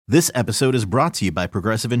This episode is brought to you by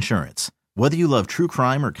Progressive Insurance. Whether you love true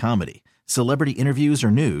crime or comedy, celebrity interviews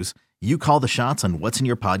or news, you call the shots on what's in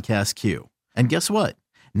your podcast queue. And guess what?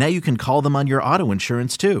 Now you can call them on your auto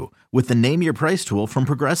insurance too with the Name Your Price tool from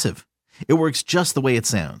Progressive. It works just the way it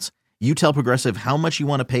sounds. You tell Progressive how much you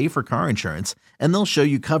want to pay for car insurance, and they'll show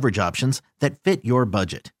you coverage options that fit your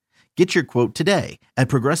budget. Get your quote today at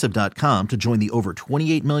Progressive.com to join the over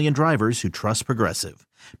 28 million drivers who trust Progressive.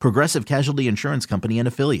 Progressive Casualty Insurance Company and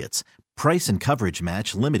Affiliates. Price and coverage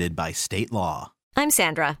match limited by state law. I'm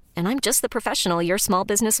Sandra, and I'm just the professional your small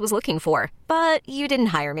business was looking for. But you didn't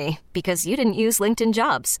hire me because you didn't use LinkedIn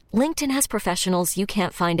Jobs. LinkedIn has professionals you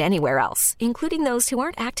can't find anywhere else, including those who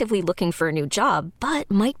aren't actively looking for a new job, but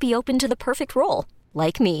might be open to the perfect role,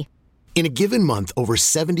 like me. In a given month, over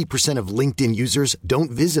 70% of LinkedIn users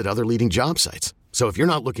don't visit other leading job sites. So if you're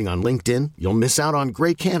not looking on LinkedIn, you'll miss out on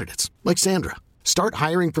great candidates like Sandra. Start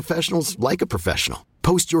hiring professionals like a professional.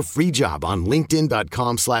 Post your free job on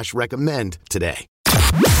linkedin.com/recommend today.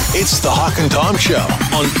 It's the Hawk and Tom Show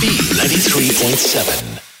on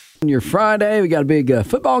B93.7. Your Friday, we got a big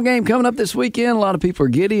football game coming up this weekend. A lot of people are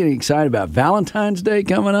giddy and excited about Valentine's Day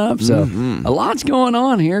coming up. So a lot's going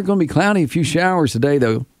on here. Going to be cloudy, a few showers today,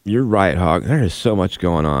 though. You're right, Hawk. There is so much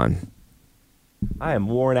going on. I am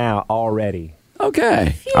worn out already.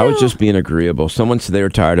 Okay. I was just being agreeable. Someone said they were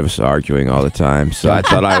tired of us arguing all the time, so I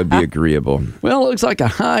thought I would be agreeable. Well, it looks like a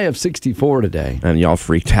high of 64 today. And y'all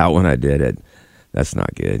freaked out when I did it. That's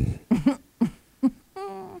not good.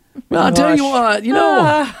 Well, I'll tell you what,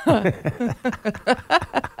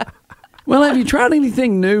 well, have you tried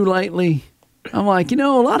anything new lately? I'm like, a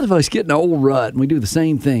lot of us get in an old rut and we do the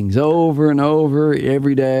same things over and over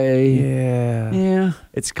every day. Yeah.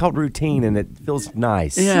 It's called routine and it feels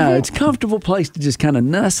nice. Yeah, it's a comfortable place to just kind of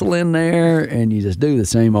nestle in there and you just do the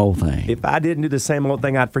same old thing. If I didn't do the same old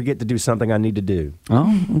thing, I'd forget to do something I need to do.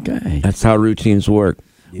 Oh, okay. That's how routines work.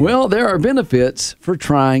 Yeah. Well, there are benefits for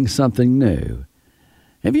trying something new.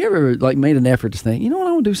 Have you ever made an effort to think, I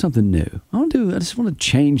want to do something new. I just want to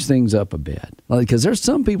change things up a bit. Because there's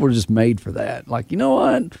some people who are just made for that. Like, you know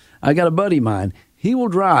what? I got a buddy of mine. He will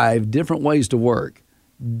drive different ways to work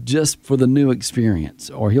just for the new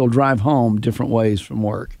experience. Or he'll drive home different ways from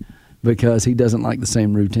work because he doesn't like the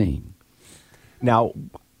same routine. Now,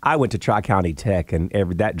 I went to Tri-County Tech, and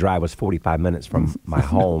that drive was 45 minutes from my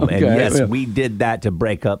home. Okay, and yes, well, we did that to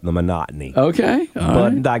break up the monotony. Okay.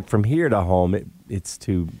 But from here to home, it's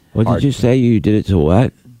too What hard did you say? You did it to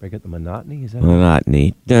what? break up the monotony? Is that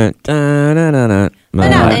Monotony. Dun, dun, dun, dun, dun.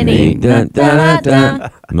 Monotony. Dun, dun, dun,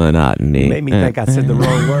 dun. Monotony. It made me think I said the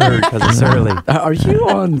wrong word because it's early. Are you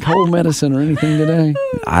on cold medicine or anything today?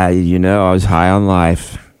 I was high on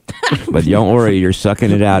life. But don't worry, you're sucking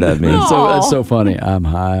it out of me. So that's so funny. I'm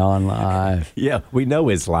high on life. Yeah, we know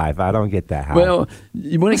it's life. I don't get that high. Well,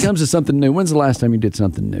 when it comes to something new, when's the last time you did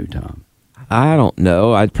something new, Tom? I don't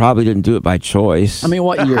know. I probably didn't do it by choice. I mean,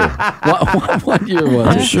 what year? what year was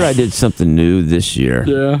I'm it? sure I did something new this year.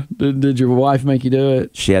 Yeah. Did your wife make you do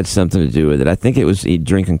it? She had something to do with it. I think it was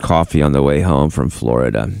drinking coffee on the way home from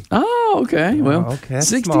Florida. Oh, okay. Well, okay,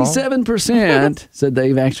 that's 67% said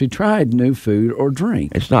they've actually tried new food or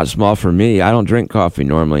drink. It's not small for me. I don't drink coffee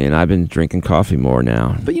normally, and I've been drinking coffee more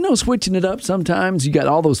now. But switching it up sometimes, you got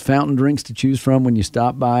all those fountain drinks to choose from when you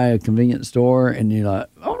stop by a convenience store, and you're like,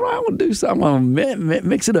 all right, I'm going to do something. I'm going to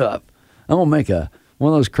mix it up. I'm going to make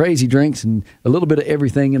one of those crazy drinks and a little bit of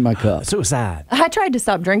everything in my cup. Suicide. I tried to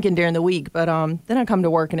stop drinking during the week, but then I come to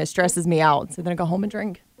work and it stresses me out. So then I go home and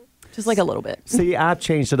drink. Just like a little bit. See, I've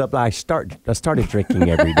changed it up. I started drinking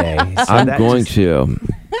every day. So I'm going to.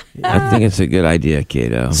 I think it's a good idea,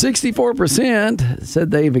 Cato. 64%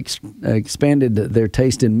 said they've expanded their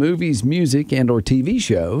taste in movies, music, and or TV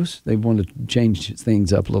shows. They want to change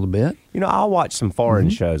things up a little bit. I'll watch some foreign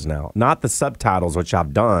shows now. Not the subtitles, which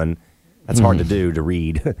I've done. That's hard to do, to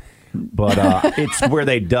read. But it's where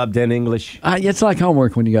they dubbed in English. It's like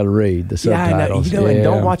homework when you got to read the subtitles. Yeah, I know. And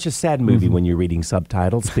don't watch a sad movie when you're reading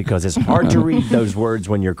subtitles because it's hard to read those words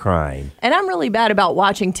when you're crying. And I'm really bad about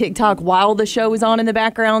watching TikTok while the show is on in the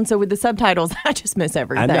background. So with the subtitles, I just miss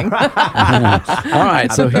everything. All right,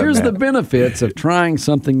 so here's the benefits of trying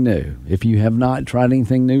something new. If you have not tried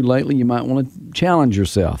anything new lately, you might want to challenge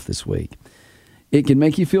yourself this week. It can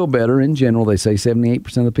make you feel better in general. They say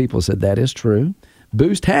 78% of the people said that is true.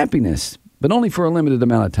 Boost happiness, but only for a limited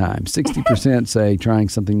amount of time. 60% say trying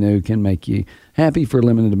something new can make you happy for a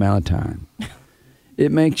limited amount of time. It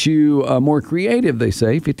makes you more creative, they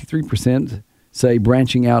say. 53% say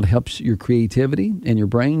branching out helps your creativity and your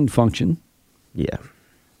brain function. Yeah.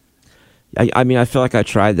 I mean, I feel like I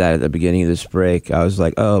tried that at the beginning of this break. I was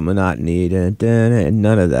like, oh, monotony, and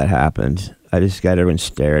none of that happened. I just got everyone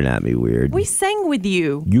staring at me weird. We sang with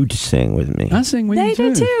you. You sang with me. I sing with They you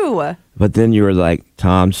too. did too. But then you were like,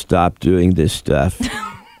 Tom, stop doing this stuff.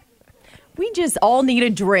 We just all need a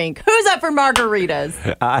drink. Who's up for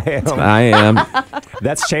margaritas? I am.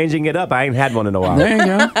 That's changing it up. I ain't had one in a while. There you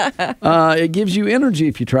go. It gives you energy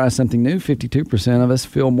if you try something new. 52% of us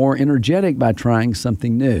feel more energetic by trying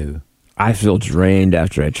something new. I feel drained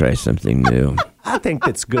after I try something new. I think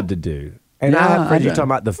that's good to do. And Yeah, I have friends, I you're talking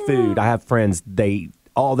about the food. I have friends,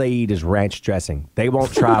 all they eat is ranch dressing. They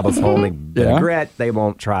won't try balsamic vinaigrette. They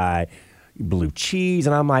won't try blue cheese.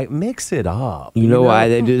 And I'm like, mix it up. You know why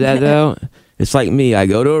they do that, though? It's like me. I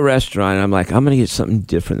go to a restaurant, and I'm like, I'm going to get something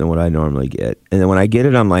different than what I normally get. And then when I get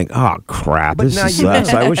it, I'm like, oh, crap, But this now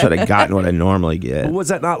sucks. I wish I'd have gotten what I normally get. Was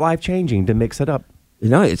that not life-changing to mix it up?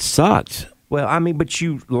 No, it sucked. Well, I mean, but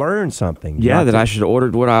you learned something. Yeah, that I should have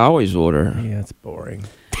ordered what I always order. Yeah, it's boring.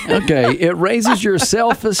 Okay, it raises your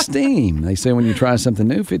self-esteem. They say when you try something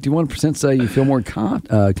new, 51% say you feel more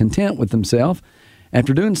content with themselves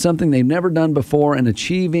after doing something they've never done before and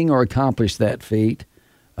achieving or accomplished that feat.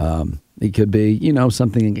 It could be,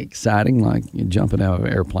 something exciting like jumping out of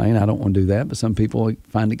an airplane. I don't want to do that, but some people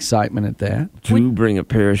find excitement at that. To bring a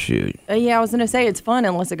parachute. Yeah, I was going to say it's fun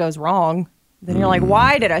unless it goes wrong. Then you're like,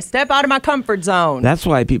 why did I step out of my comfort zone? That's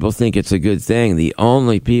why people think it's a good thing. The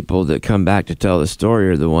only people that come back to tell the story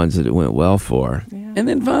are the ones that it went well for. Yeah. And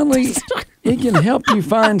then finally, it can help you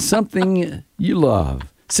find something you love.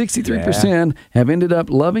 63% have ended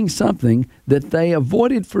up loving something that they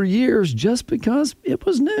avoided for years just because it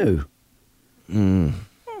was new.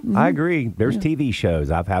 I agree. There's TV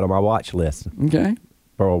shows I've had on my watch list Okay.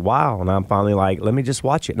 for a while, and I'm finally like, let me just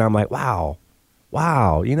watch it. And I'm like, wow,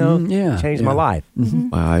 changed my life.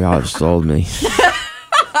 Wow, y'all have sold me. So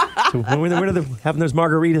when are they having those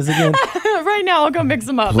margaritas again? Right now, I'll go mix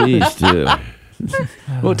them up. Please do.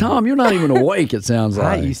 Well, Tom, you're not even awake, it sounds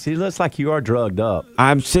like. You see, it looks like you are drugged up.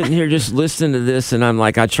 I'm sitting here just listening to this, and I'm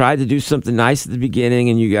like, I tried to do something nice at the beginning,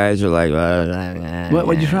 and you guys are like,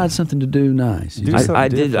 Well, you tried something to do nice. Do something I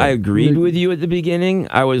did. different. I agreed with you at the beginning.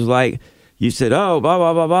 I was like, you said, oh, blah,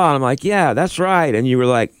 blah, blah, blah. And I'm like, yeah, that's right. And you were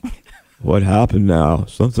like, what happened now?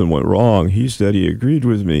 Something went wrong. He said he agreed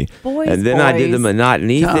with me. And then I did the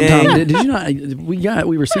monotony Tom, thing. did you not?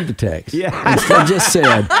 We received a text. Yeah. I just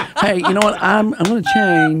said, hey, you know what? I'm going to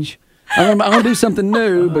change. I'm going to do something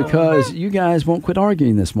new because you guys won't quit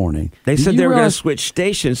arguing this morning. They Do said you they were going to realize switch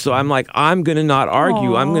stations, so I'm like, I'm going to not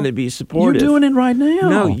argue. I'm going to be You're supportive. doing it right now.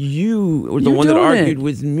 No, you were the You're one that doing argued it.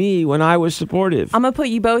 with me when I was supportive. I'm going to put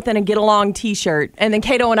you both in a get along t-shirt, and then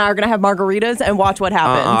Kato and I are going to have margaritas and watch what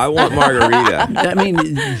happens. I want margarita. I mean,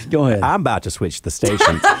 go ahead. I'm about to switch the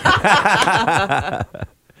stations.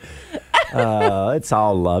 It's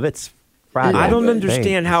all love. It's Friday. I don't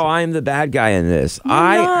understand how I'm the bad guy in this.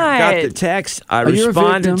 I got the text. I you're a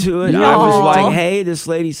responded victim. to it. You're I a was victim. like, hey, this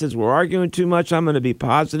lady says we're arguing too much. I'm going to be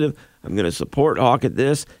positive. I'm going to support Hawk at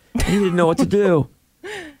this. He didn't know what to do.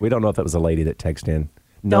 We don't know if it was a lady that texted in.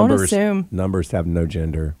 Don't assume. Numbers have no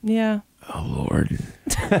gender. Yeah. Oh, Lord.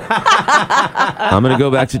 I'm going to go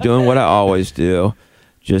back to doing what I always do,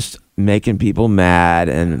 just making people mad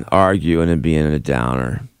and arguing and being a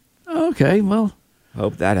downer. Okay, well.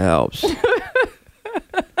 Hope that helps.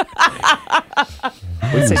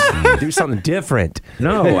 We say do something different.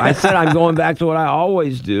 No, I said I'm going back to what I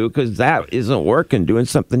always do because that isn't working. Doing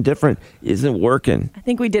something different isn't working. I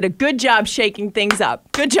think we did a good job shaking things up.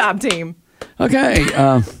 Good job, team. Okay.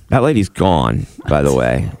 That lady's gone, by the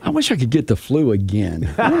way. I wish I could get the flu again.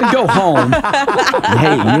 I want to go home.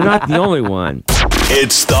 Hey, you're not the only one.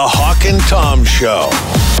 It's the Hawk and Tom Show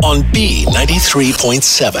on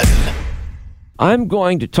B93.7. I'm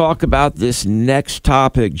going to talk about this next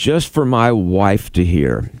topic just for my wife to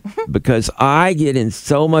hear because I get in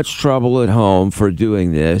so much trouble at home for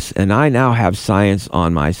doing this, and I now have science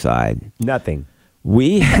on my side. Nothing.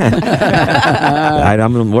 We're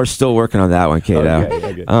still working on that one, Kato.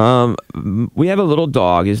 Okay. We have a little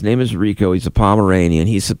dog. His name is Rico. He's a Pomeranian.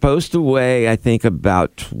 He's supposed to weigh, I think,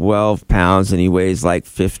 about 12 pounds, and he weighs like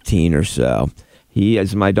 15 or so. He,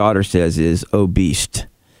 as my daughter says, is obese.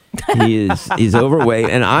 He's overweight,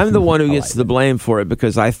 and I'm the one who gets the blame for it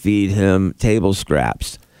because I feed him table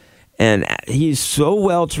scraps. And he's so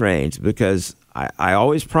well trained because I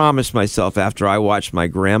always promise myself after I watched my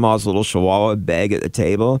grandma's little Chihuahua beg at the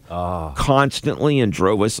table constantly and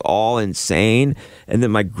drove us all insane. And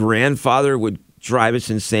then my grandfather would drive us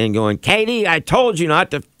insane going, Katie, I told you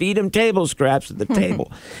not to feed him table scraps at the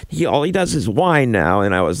table. All he does is whine now.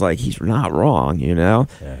 And I was like, he's not wrong, you know?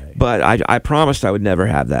 But I promised I would never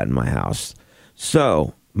have that in my house.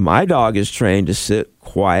 So my dog is trained to sit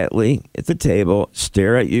quietly at the table,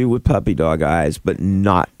 stare at you with puppy dog eyes, but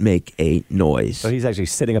not make a noise. So he's actually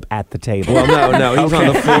sitting up at the table. Well, no, he's on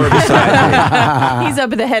the floor beside me. He's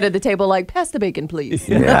up at the head of the table like, pass the bacon, please.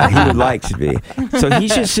 Yeah, he would like to be. So he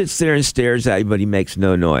just sits there and stares at you, but he makes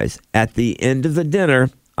no noise. At the end of the dinner,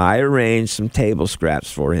 I arranged some table scraps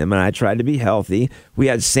for him, and I tried to be healthy. We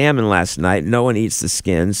had salmon last night. No one eats the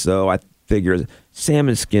skins, so I figure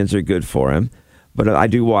salmon skins are good for him. But I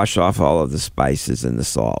do wash off all of the spices and the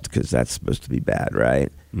salt because that's supposed to be bad,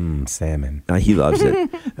 right? Salmon. He loves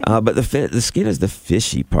it. But the skin is the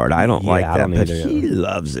fishy part. I don't like that, but either. he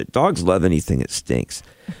loves it. Dogs love anything that stinks.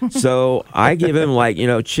 So I give him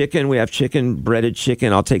chicken. We have breaded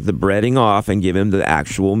chicken. I'll take the breading off and give him the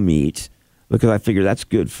actual meat because I figure that's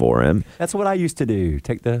good for him. That's what I used to do.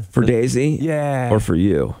 For Daisy? Yeah. Or for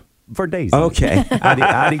you? For Daisy. Okay.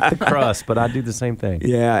 I'd eat the crust, but I do the same thing.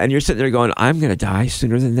 Yeah, and you're sitting there going, I'm going to die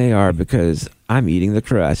sooner than they are because I'm eating the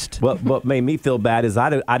crust. What made me feel bad is I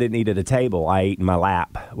didn't eat at a table. I ate in my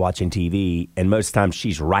lap watching TV, and most of the time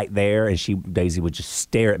she's right there, and Daisy would just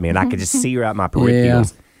stare at me, and I could just see her out my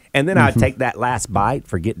peripherals. Yeah. And then I'd take that last bite,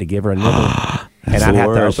 forget to give her a nibble. And I'd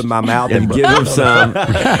have to open my mouth and give him some. Spit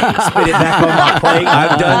it back on my plate.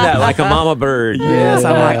 I've done that like a mama bird. Yes,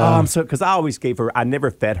 I'm like, I'm so, because I always gave her, I never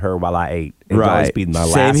fed her while I ate. It would always be my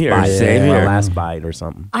last bite. Same here. My last bite or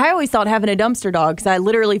something. I always thought having a dumpster dog, because I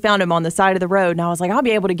literally found him on the side of the road, and I was like, I'll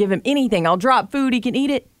be able to give him anything. I'll drop food, he can eat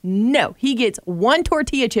it. No, he gets one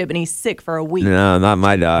tortilla chip, and he's sick for a week. No, not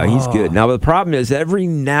my dog. He's good. Now, the problem is every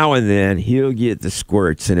now and then he'll get the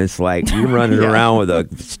squirts, and it's like you're running around with a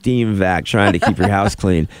steam vac trying to keep your house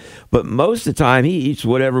clean. But most of the time, he eats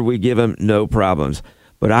whatever we give him, no problems.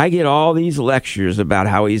 But I get all these lectures about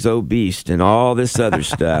how he's obese and all this other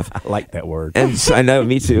stuff. I like that word. And so, I know,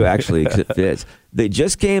 me too, actually, because it fits. They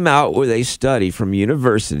just came out with a study from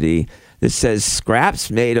university that says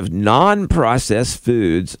scraps made of non-processed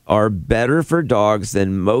foods are better for dogs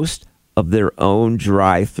than most of their own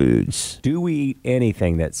dry foods. Do we eat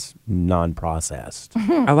anything that's non-processed?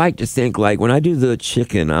 I like to think, like, when I do the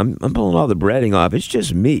chicken, I'm pulling all the breading off. It's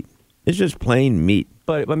just meat. It's just plain meat.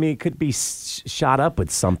 But, I mean, it could be shot up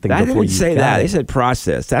with something I before didn't you say got that. it. They said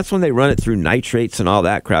processed. That's when they run it through nitrates and all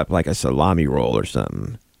that crap, like a salami roll or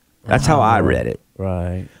something. That's how I read it.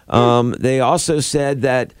 Right. They also said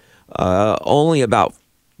that only about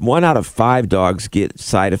 1 out of 5 dogs get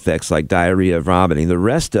side effects like diarrhea, vomiting. The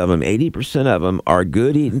rest of them, 80% of them, are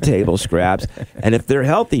good eating table scraps. And if they're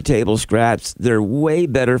healthy table scraps, they're way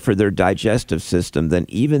better for their digestive system than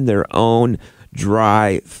even their own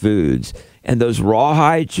dry foods. And those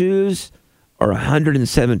rawhide chews are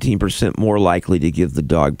 117% more likely to give the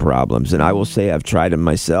dog problems. And I will say I've tried them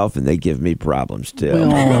myself, and they give me problems too.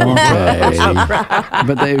 Well, okay.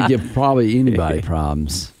 But they would give probably anybody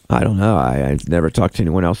problems. I don't know. I've never talked to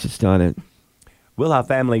anyone else that's done it. We'll have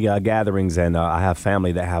family gatherings, and I have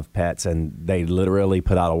family that have pets, and they literally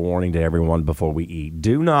put out a warning to everyone before we eat.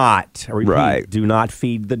 Do not, do not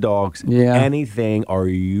feed the dogs anything, or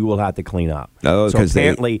you will have to clean up. Oh, so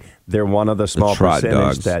apparently they're one of the small percentage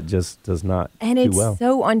dogs that just does not and do it's well.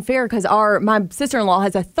 so unfair because my sister-in-law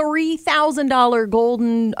has a $3,000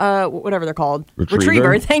 golden, whatever they're called,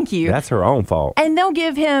 retriever. Thank you. That's her own fault. And they'll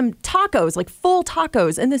give him tacos, like full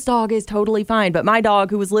tacos, and this dog is totally fine. But my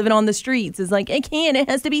dog, who was living on the streets, is like, it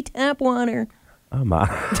has to be tap water. Oh, my.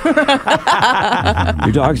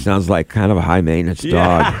 Your dog sounds like kind of a high-maintenance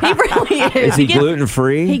dog. He really is. Is he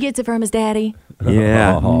gluten-free? He gets it from his daddy.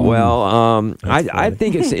 Yeah. Well, I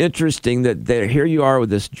think it's interesting that here you are with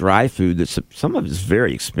this dry food that some of it is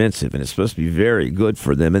very expensive, and it's supposed to be very good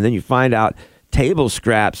for them. And then you find out table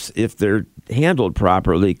scraps, if they're handled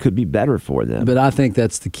properly, could be better for them. But I think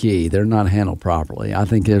that's the key. They're not handled properly. I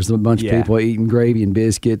think there's a bunch of people eating gravy and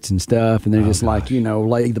biscuits and stuff, and they're just like,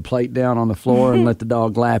 lay the plate down on the floor and let the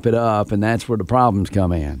dog lap it up, and that's where the problems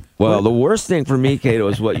come in. Well, the worst thing for me, Cato,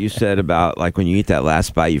 is what you said about, like, when you eat that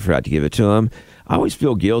last bite, you forgot to give it to him. I always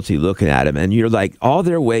feel guilty looking at him, and you're like, all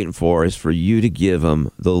they're waiting for is for you to give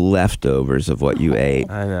them the leftovers of what you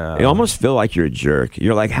ate. I know. You almost feel like you're a jerk.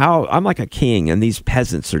 You're like, I'm like a king, and these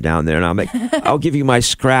peasants are down there, and I'm like, I'll give you my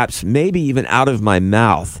scraps, maybe even out of my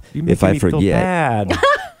mouth if I forget. Feel bad.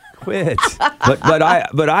 Quit.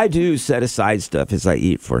 But I do set aside stuff as I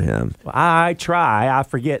eat for him. Well, I try. I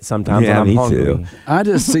forget sometimes when I'm me hungry. Too. I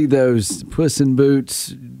just see those Puss in Boots,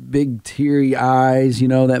 big teary eyes,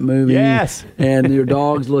 that movie? Yes. And your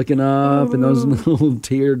dog's looking up, and those little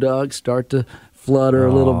tear ducts start to flutter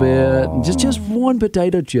a little bit. Just one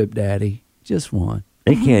potato chip, Daddy. Just one.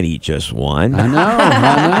 They can't eat just one. I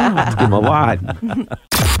know. Give them a lot.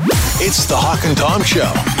 It's the Hawk and Tom Show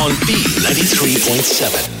on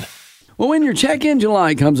B93.7. Well, when your check engine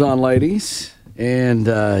light comes on, ladies, and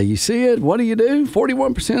you see it, what do you do?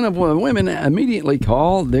 41% of women immediately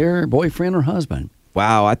call their boyfriend or husband.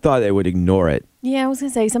 Wow, I thought they would ignore it. Yeah, I was going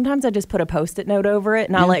to say, sometimes I just put a Post-it note over it,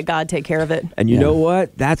 and I let God take care of it. And you know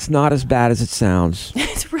what? That's not as bad as it sounds.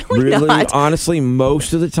 It's really not. Honestly,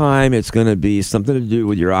 most of the time, it's going to be something to do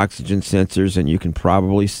with your oxygen sensors, and you can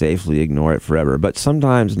probably safely ignore it forever. But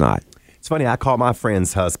sometimes not. It's funny, I call my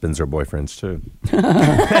friends husbands or boyfriends, too.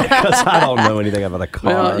 Because I don't know anything about a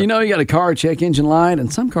car. Well, you got a car check engine light,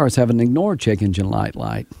 and some cars have an ignore check engine light.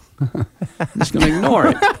 I'm just going to ignore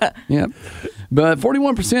it. Yep. But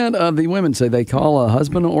 41% of the women say they call a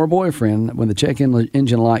husband or boyfriend when the check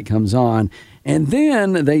engine light comes on, and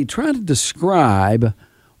then they try to describe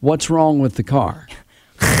what's wrong with the car.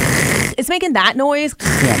 It's making that noise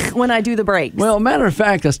when I do the brakes. Well, matter of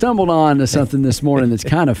fact, I stumbled on to something this morning that's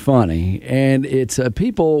kind of funny, and it's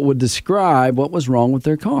people would describe what was wrong with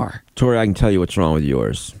their car. Tori, I can tell you what's wrong with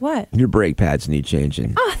yours. What? Your brake pads need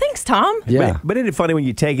changing. Oh, thanks, Tom. Yeah. But isn't it funny when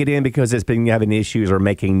you take it in because it's been having issues or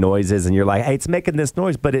making noises and you're like, hey, it's making this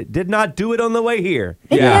noise, but it did not do it on the way here.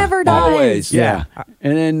 It never does. Always. Yeah.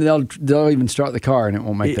 And then they'll even start the car and it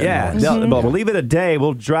won't make that noise. Well, we'll leave it a day.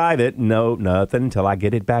 We'll drive it. No, nothing until I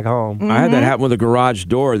get it back home. I had that happen with a garage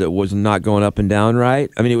door that was not going up and down right.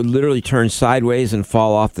 I mean, it would literally turn sideways and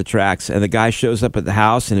fall off the tracks. And the guy shows up at the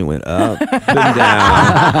house and it went up and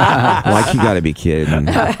down. Like, you got to be kidding.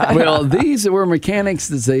 Well, these were mechanics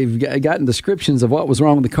that they've gotten descriptions of what was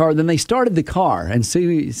wrong with the car. Then they started the car and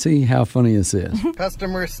see how funny this is.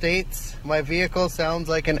 Customer states, my vehicle sounds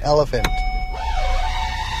like an elephant.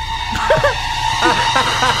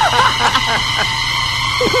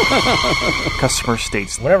 Customer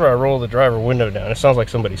states, whenever I roll the driver window down, it sounds like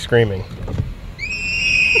somebody screaming.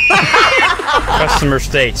 Customer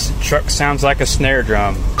states, truck sounds like a snare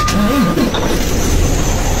drum.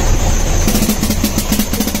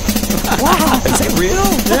 Wow, is it real?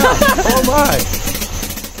 Yeah. Oh my.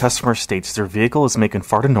 Customer states their vehicle is making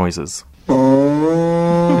farted noises.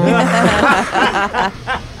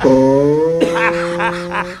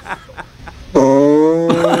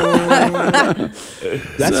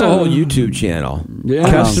 That's a whole YouTube channel. Yeah.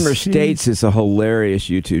 Customer States is a hilarious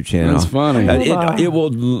YouTube channel. That's funny. It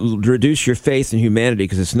will reduce your faith in humanity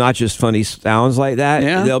because it's not just funny sounds like that.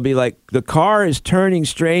 Yeah. They'll be like, the car is turning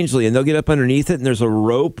strangely, and they'll get up underneath it, and there's a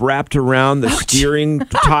rope wrapped around the steering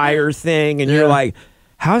tire thing, and you're like,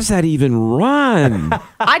 how's that even run?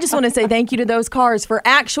 I just want to say thank you to those cars for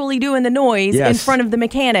actually doing the noise in front of the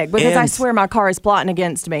mechanic because I swear my car is plotting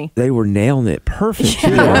against me. They were nailing it perfect,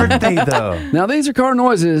 too. Aren't they, though? Now, these are car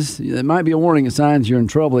noises. It might be a warning of signs you're in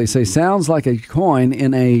trouble. They say, sounds like a coin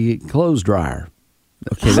in a clothes dryer.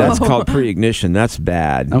 Okay, that's called pre-ignition. That's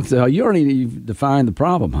bad. Okay, so you already defined the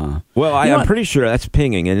problem, huh? Well, I'm pretty sure that's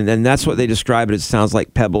pinging, and that's what they describe it. It sounds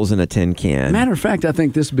like pebbles in a tin can. Matter of fact, I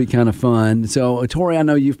think this would be kind of fun. So, Tori, I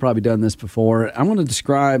know you've probably done this before. I'm going to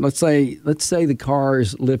describe, let's say the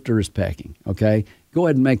car's lifter is pecking, okay? Go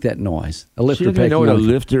ahead and make that noise. A lifter She doesn't know what a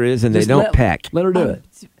lifter is, and Just they don't peck. Let her do it.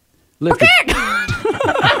 Lifter.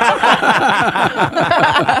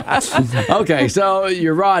 Okay, so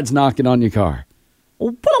your rod's knocking on your car.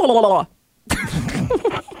 Wow.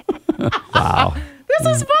 This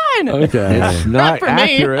is fun. Okay. It's not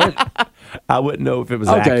accurate. I wouldn't know if it was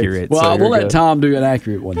Okay. accurate. Well, so we'll let good. Tom do an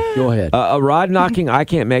accurate one. Go ahead. A rod knocking, I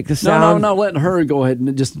can't make the sound. No. Letting her go ahead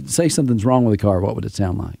and just say something's wrong with the car. What would it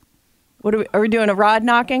sound like? What are we doing? A rod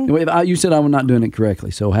knocking? Wait, you said I'm not doing it correctly,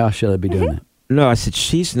 so how should I be doing it? No, I said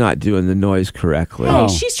she's not doing the noise correctly. Hey,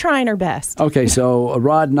 she's trying her best. Okay, so a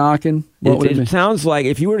rod knocking. What would it be? It sounds like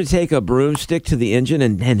if you were to take a broomstick to the engine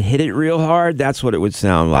and hit it real hard, that's what it would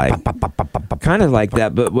sound like. Kind of like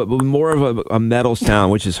that, but more of a metal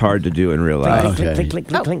sound, which is hard to do in real life. Okay. Clink, clink,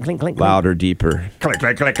 clink, clink, clink, clink. Louder, deeper. Click,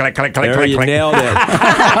 click, click, click, click, There, click, you click. nailed it.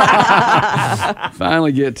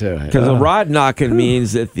 Finally get to it. Because a rod knocking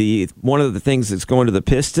means that one of the things that's going to the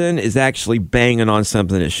piston is actually banging on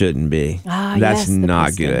something it shouldn't be. Ah, That's yes, the not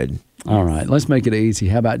piston. good. All right, let's make it easy.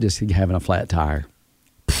 How about just having a flat tire?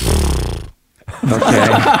 Okay,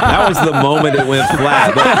 that was the moment it went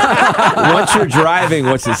flat. But once you're driving,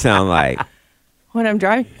 what's it sound like? When I'm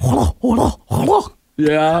driving? Yeah,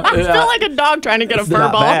 Yeah. I feel like a dog trying to get a fur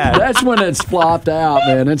not ball. bad. That's when it's flopped out,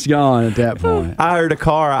 man. It's gone at that point. I heard a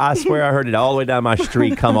car. I swear I heard it all the way down my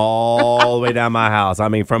street, come all the way down my house. I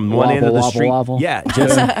mean, from one end of the street. Waffle. Yeah,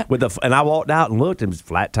 just with the. And I walked out and looked, and it was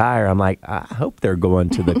flat tire. I'm like, I hope they're going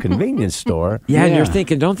to the convenience store. Yeah, and Yeah. you're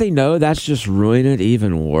thinking, don't they know that's just ruining it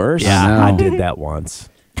even worse? Yeah, I know. did that once.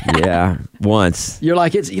 Yeah, once. You're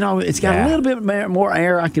like, it's it's got Yeah. a little bit more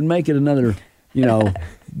air. I can make it another,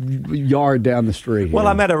 yard down the street. Well,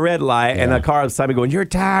 here. I'm at a red light, and a car beside me going, "Your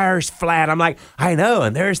tire's flat." I'm like, I know,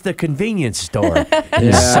 and there's the convenience store.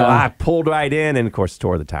 So I pulled right in, and of course,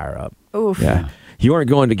 tore the tire up. Oof. Yeah. You weren't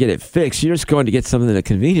going to get it fixed. You're just going to get something in a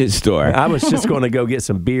convenience store. I was just going to go get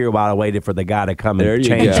some beer while I waited for the guy to come There and you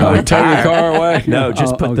change go. my Tow your tire. car away? No,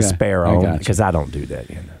 just Oh, put the okay. spare I on gotcha. because I don't do that.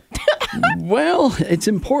 Well, it's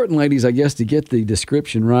important, ladies, I guess, to get the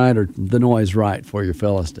description right or the noise right for your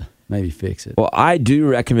fellas to maybe fix it. Well, I do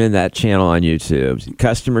recommend that channel on YouTube,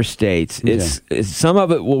 Customer States. It's some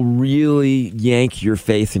of it will really yank your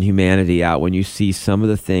faith in humanity out when you see some of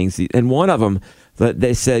the things. And one of them,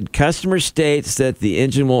 they said, customer states that the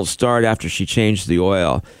engine won't start after she changed the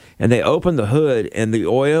oil. And they open the hood, and the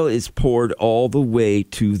oil is poured all the way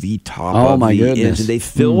to the top of my the goodness. engine. They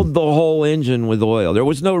filled the whole engine with oil. There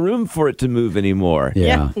was no room for it to move anymore.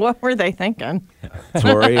 Yeah. What were they thinking?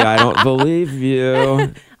 Tori, I don't believe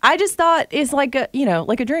you. I just thought it's like a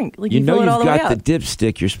drink. Like You you know fill it all you've the way got the up.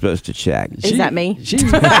 dipstick you're supposed to check. Is that me?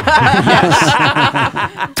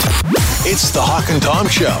 It's the Hawk and Tom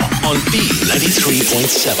Show on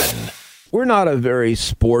B93.7. We're not a very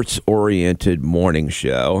sports-oriented morning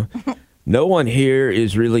show. No one here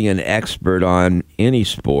is really an expert on any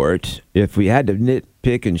sport. If we had to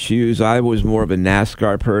nitpick and choose, I was more of a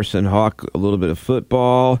NASCAR person, Hawk a little bit of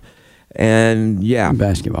football, and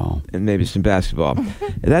Basketball. and maybe some basketball.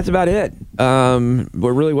 And that's about it. There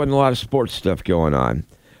really wasn't a lot of sports stuff going on.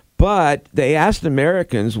 But they asked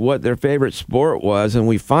Americans what their favorite sport was, and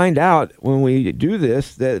we find out when we do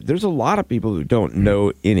this that there's a lot of people who don't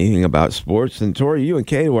know anything about sports. And Tori, you and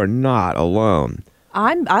Kato are not alone.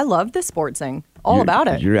 I love the sports thing. All about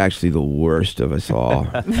it. You're actually the worst of us all.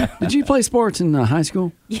 Did you play sports in high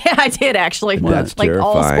school? Yeah, I did actually. That's like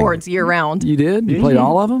all terrifying. sports year round. You did? You played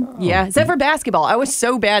all of them? Yeah, except for basketball. I was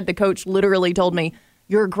so bad. The coach literally told me,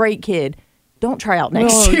 "You're a great kid. Don't try out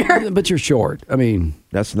next year." But you're short. I mean,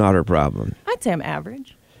 That's not her problem. I'd say I'm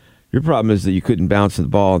average. Your problem is that you couldn't bounce the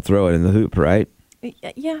ball and throw it in the hoop, right?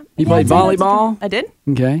 Yeah. You played I'd say that's volleyball? true. I did.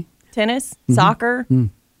 okay. Tennis, soccer.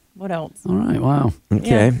 What else? All right. Wow. Okay.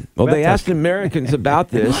 Yeah. Well, they asked Americans about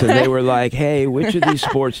this, and they were like, hey, which of these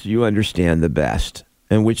sports do you understand the best?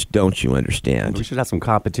 And which don't you We understand? should have some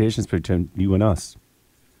competitions between you and us.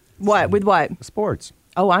 What? With what? Sports.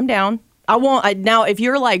 Oh, I'm down. Now, if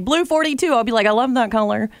you're like blue 42, I'll be like, I love that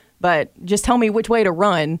color, but just tell me which way to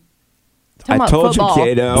run. Tell me I about told you, football.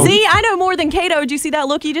 Cato. See, I know more than Cato. Did you see that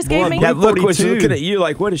look you just gave me? That look was 42. looking at you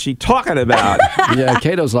like, what is she talking about? Yeah,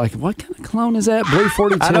 Cato's like, what kind of clone is that? Blue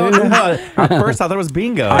 42? I don't know. At first, I thought it was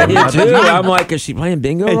bingo. I did too. I'm like, is she playing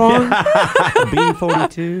bingo wrong?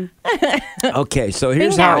 B42. Okay, so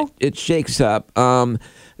here's Bingo. how it shakes up.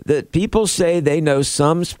 That people say they know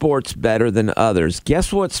some sports better than others.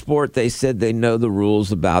 Guess what sport they said they know the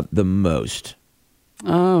rules about the most?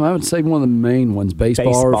 I would say one of the main ones,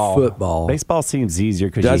 baseball or football. Baseball seems easier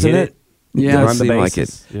because Doesn't you hit it? Yeah, Doesn't run the seem like it.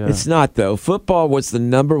 bases. Yeah. It's not though. Football was the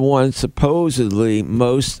number one supposedly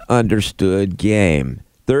most understood game.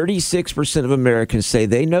 36% of Americans say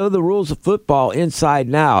they know the rules of football inside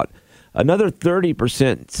and out. Another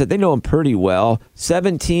 30% said they know them pretty well.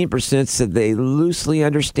 17% said they loosely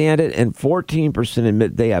understand it, and 14%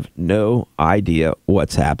 admit they have no idea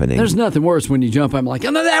what's happening. There's nothing worse when you jump. I'm like, oh,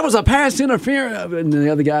 no, that was a pass interference. And the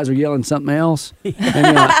other guys are yelling something else. And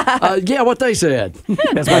you're like, yeah, what they said. You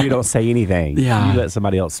That's why you don't say anything. Yeah. You let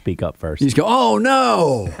somebody else speak up first. just go, oh,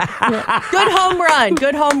 no. Good home run.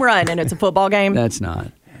 Good home run. And it's a football game. That's not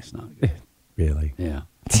good. Really? Yeah.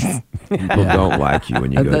 People don't like you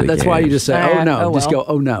when you go to That's why you games. just say, oh, no. Oh, Just well.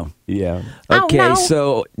 go, oh, no. Yeah. Oh, Okay, no.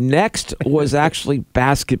 so next was actually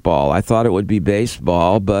basketball. I thought it would be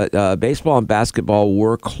baseball, but baseball and basketball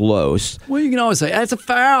were close. Well, you can always say, that's a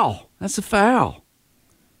foul. That's a foul.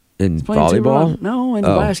 In Playing two volleyball? run- No, in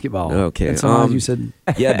Oh, basketball. okay. And somehow you said,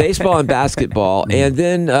 Yeah, baseball and basketball. And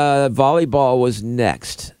then volleyball was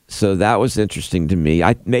next. So that was interesting to me.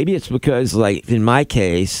 Maybe it's because, like, in my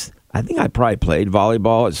case, I think I probably played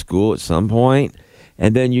volleyball at school at some point.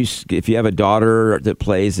 And then if you have a daughter that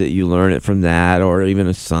plays it, you learn it from that, or even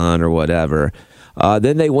a son or whatever.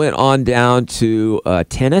 Then they went on down to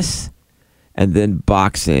tennis and then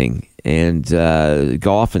boxing. And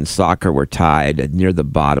golf and soccer were tied near the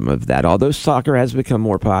bottom of that, although soccer has become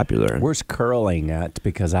more popular. Where's curling at?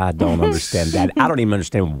 Because I don't understand that. I don't even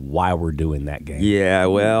understand why we're doing that game. Yeah,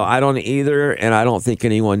 well, I don't either, and I don't think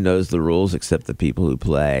anyone knows the rules except the people who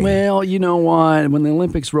play. Well, you know what? When the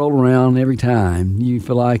Olympics roll around every time, you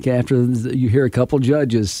feel like after you hear a couple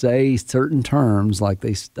judges say certain terms, like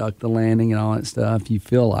they stuck the landing and all that stuff, you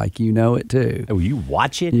feel like you know it too. Oh, you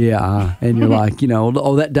watch it? Yeah, and you're like,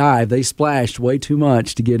 oh, that dive, they splashed way too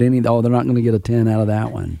much to get any. Oh, they're not going to get a 10 out of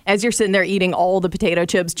that one. As you're sitting there eating all the potato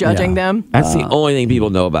chips, judging them. That's the only thing people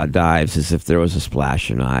know about dives is if there was a splash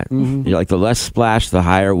or not. Mm-hmm. You're like, the less splash, the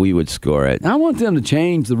higher we would score it. I want them to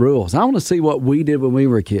change the rules. I want to see what we did when we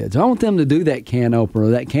were kids. I want them to do that can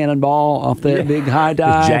opener, that cannonball off that big high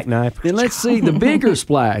dive. Jackknife. And let's see the bigger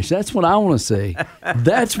splash. That's what I want to see.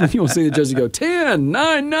 That's when you'll see the judges go 10,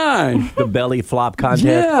 9, 9. The belly flop contest.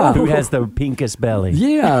 Yeah. Who has the pinkest belly?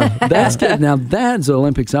 Yeah, that's good. Now that's the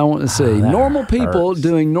Olympics I want to see. Normal people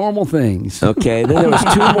doing normal things. Okay, then there was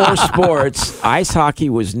 2 more sports. Ice hockey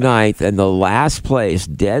was 9th, and the last place,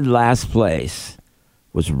 dead last place,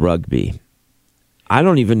 was rugby. I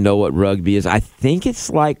don't even know what rugby is. I think it's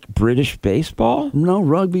like British baseball. No,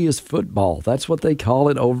 rugby is football. That's what they call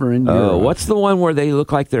it over in Europe. Oh, what's the one where they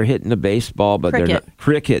look like they're hitting a baseball, but cricket. They're not?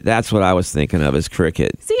 Cricket. That's what I was thinking of, is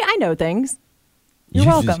cricket. See, I know things. You're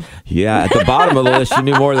welcome. Yeah, at the bottom of the list, you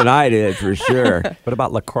knew more than I did, for sure. What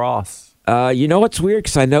about lacrosse? You know what's weird?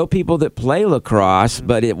 Because I know people that play lacrosse,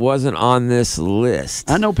 but it wasn't on this list.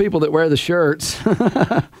 I know people that wear the shirts.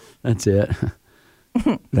 That's it.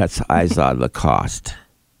 That's Izod Lacoste.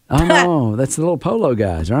 Oh, no. That's the little polo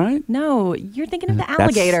guys, right? No, you're thinking of the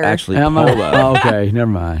alligator. That's actually polo. Oh, okay, never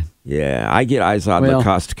mind. Yeah, I get Izod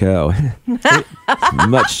Lacoste Co.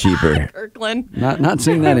 Much cheaper. Kirkland. Not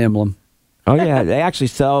seeing that emblem. Oh, yeah. They actually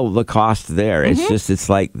sell Lacoste there. It's just, it's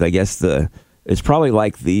like, I guess it's probably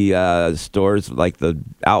like the stores, like the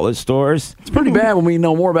outlet stores. It's pretty bad when we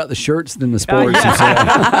know more about the shirts than the sports.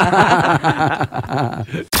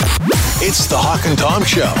 It's the Hawk and Tom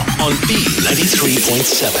Show on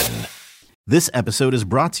B93.7. This episode is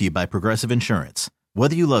brought to you by Progressive Insurance.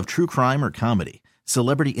 Whether you love true crime or comedy,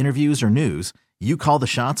 celebrity interviews or news, you call the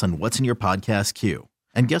shots on what's in your podcast queue.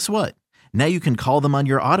 And guess what? Now you can call them on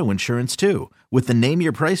your auto insurance too with the Name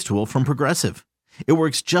Your Price tool from Progressive. It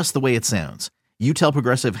works just the way it sounds. You tell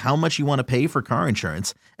Progressive how much you want to pay for car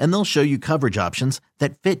insurance, and they'll show you coverage options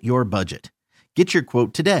that fit your budget. Get your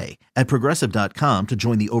quote today at Progressive.com to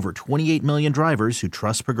join the over 28 million drivers who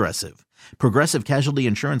trust Progressive. Progressive Casualty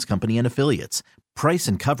Insurance Company and Affiliates. Price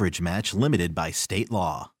and coverage match limited by state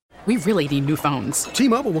law. We really need new phones.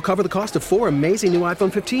 T-Mobile will cover the cost of 4 amazing new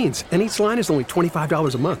iPhone 15s, and each line is only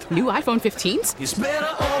 $25 a month. New iPhone 15s? It's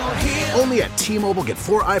better over here. Only at T-Mobile, get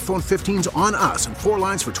 4 iPhone 15s on us and 4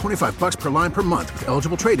 lines for $25 per line per month with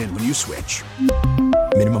eligible trade-in when you switch.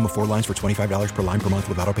 Minimum of 4 lines for $25 per line per month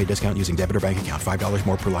with autopay discount using debit or bank account. $5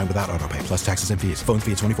 more per line without autopay, plus taxes and fees. Phone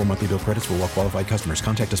fee at 24 monthly bill credits for well-qualified customers.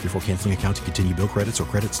 Contact us before canceling account to continue bill credits or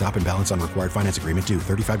credit stop and balance on required finance agreement due.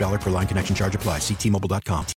 $35 per line connection charge applies. See T-Mobile.com.